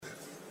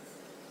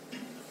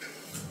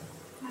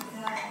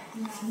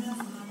เรื่อง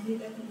สมาธิ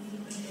แล้วทีนี้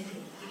มันจะเห็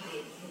นกิเล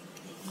ส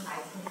เห็นหลาย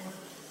คนแล้ว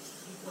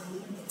มีคน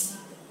รู้เห็นว่า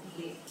เป็นกิเ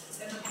ลสแ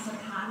ล้วมันสะ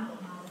ท้านออก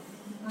มา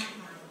มาก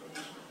มาย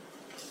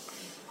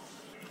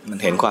มัน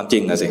เห็นความจริ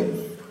งนะสิ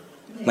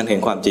มันเห็น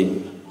ความจริง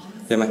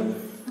ใช่ไหม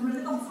มันจ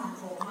ะต้องสะ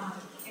สมมา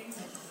เอฟเฟ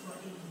กต์ตัว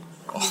เอง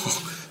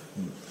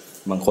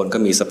บางคนก็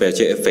มีสเปเชี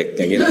ยลเอฟเฟกต์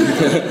อย่างนี้นะ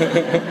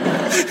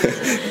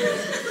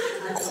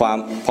ความ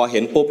พอเห็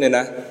นปุ๊บเนี่ยน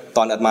ะต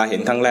อนอาตมาเห็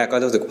นครั้งแรกก็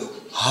รู้สึก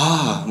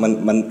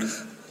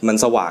มัน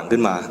สว่าง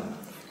ขึ้นมา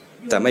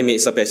แต่ไม่มี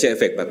สเปเชียลเอฟ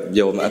เฟกต์แบบโ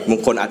ยมบา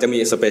งคนอาจจะมี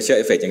สเปเชียลเ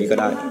อฟเฟกต์อย่างนี้ก็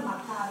ได้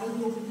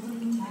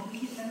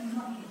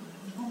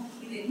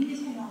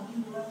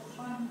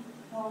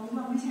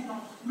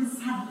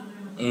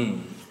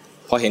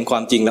พอเห็นควา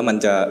มจริงแล้วมัน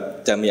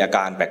จะมีอาก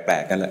ารแปล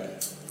กๆกันแหละ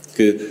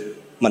คือ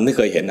มันไม่เค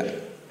ยเห็นอ่ะ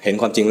เห็น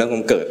ความจริงแล้วมั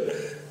นเกิ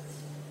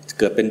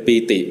ดเป็นปี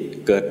ติ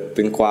เกิดเ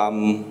ป็นความ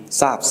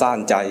ซาบซ่าน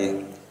ใจ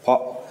เพราะ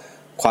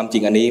ความจริ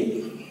งอันนี้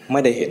ไ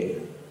ม่ได้เห็น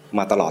ม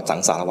าตลอดสั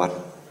งสารวัฏ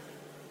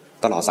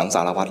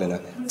เลยน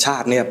ะชา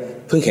ติเนี่ย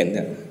เพิ่งเห็นเ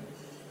นี่ย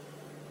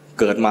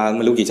เกิดมาไ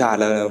ม่รู้กี่ชาติ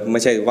แล้วไ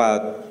ม่ใช่ว่า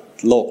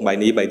โลกใบ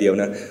นี้ใบเดียว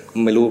นะ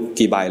ไม่รู้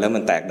กี่ใบแล้วมั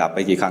นแตกดับไป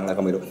กี่ครั้งแล้ว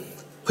ก็ไม่รู้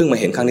เพิ่งมา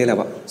เห็นครั้งนี้แหละ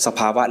ว่าสภ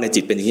าวะใน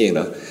จิตเป็นอย่างนี้เองเห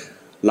รอ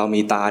เรา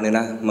มีตาเนี่ย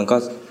นะมันก็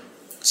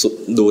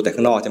ดูแต่ข้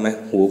างนอกใช่ไหม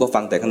หูก็ฟั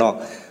งแต่ข้างนอก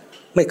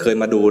ไม่เคย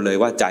มาดูเลย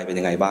ว่าใจเป็น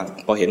ยังไงบ้าง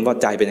พอเห็นว่า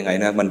ใจเป็นยังไง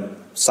นะมัน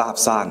ซาบ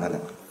ซ่านนั่นแหล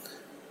ะ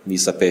มี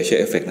สเปเชียล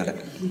เอฟเฟกต์นั่นแหละ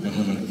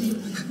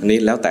อันนี้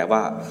แล้วแต่ว่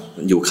า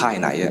อยู่ค่าย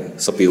ไหนอะ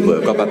สปิลเบิร์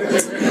กก็แบบ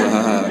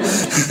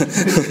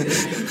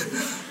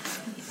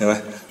ใช่ไหม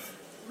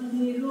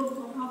มีลูกเข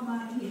าเข้ามา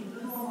เห็นก็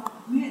บอก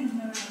แม่ทำไ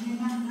มไม่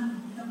นั่ง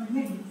ทำไมไ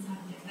ม่เห็นฉัน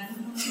อย่างนั้น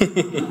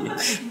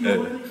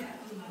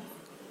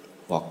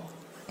บอก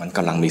มันก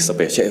ำลังมีสเ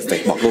ปเชียลเอฟเฟก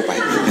ต์บอกลูกไป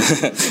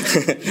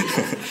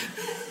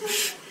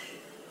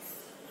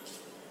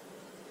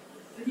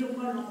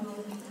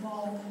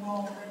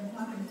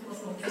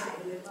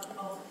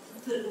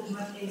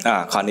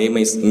คราวนี้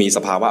มีส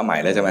ภาวะใหม่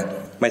แล้วใช่ไหม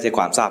ไม่ใช่ค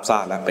วามทราบซ่า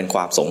นแล้วเป็นคว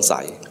ามสงสั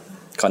ย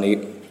คราวนี้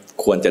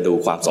ควรจะดู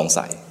ความสง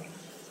สัย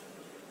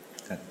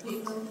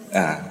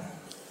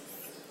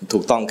ถู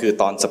กต้องคือ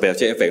ตอนสเปเ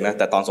ชียลเอฟเฟกต์นะ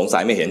แต่ตอนสงสั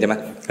ยไม่เห็นใช่ไหม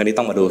คราวนี้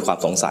ต้องมาดูความ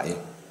สงสัย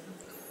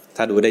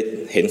ถ้าดูได้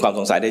เห็นความส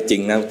งสัยได้จริ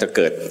งนะจะเ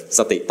กิดส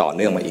ติต่อเ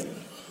นื่องมาอีก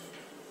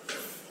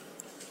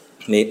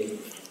นี่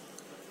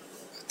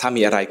ถ้า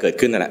มีอะไรเกิด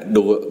ขึ้นนั่นแหละ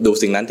ดู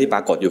สิ่งนั้นที่ปร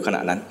ากฏอยู่ขณ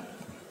ะนั้น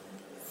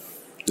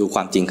ดูคว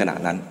ามจริงขณะ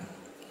นั้น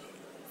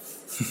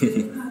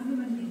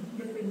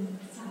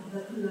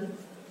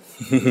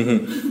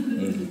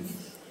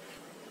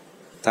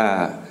ถ้า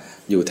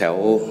อยู่แถว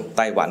ไ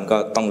ต้หวันก็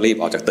ต้องรีบ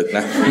ออกจากตึกน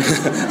ะ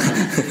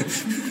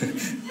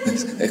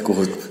ไอ้กู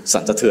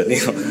สั่นสะเทือนนี่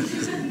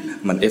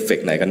มันเอฟเฟก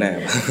ต์ไหนกันแน่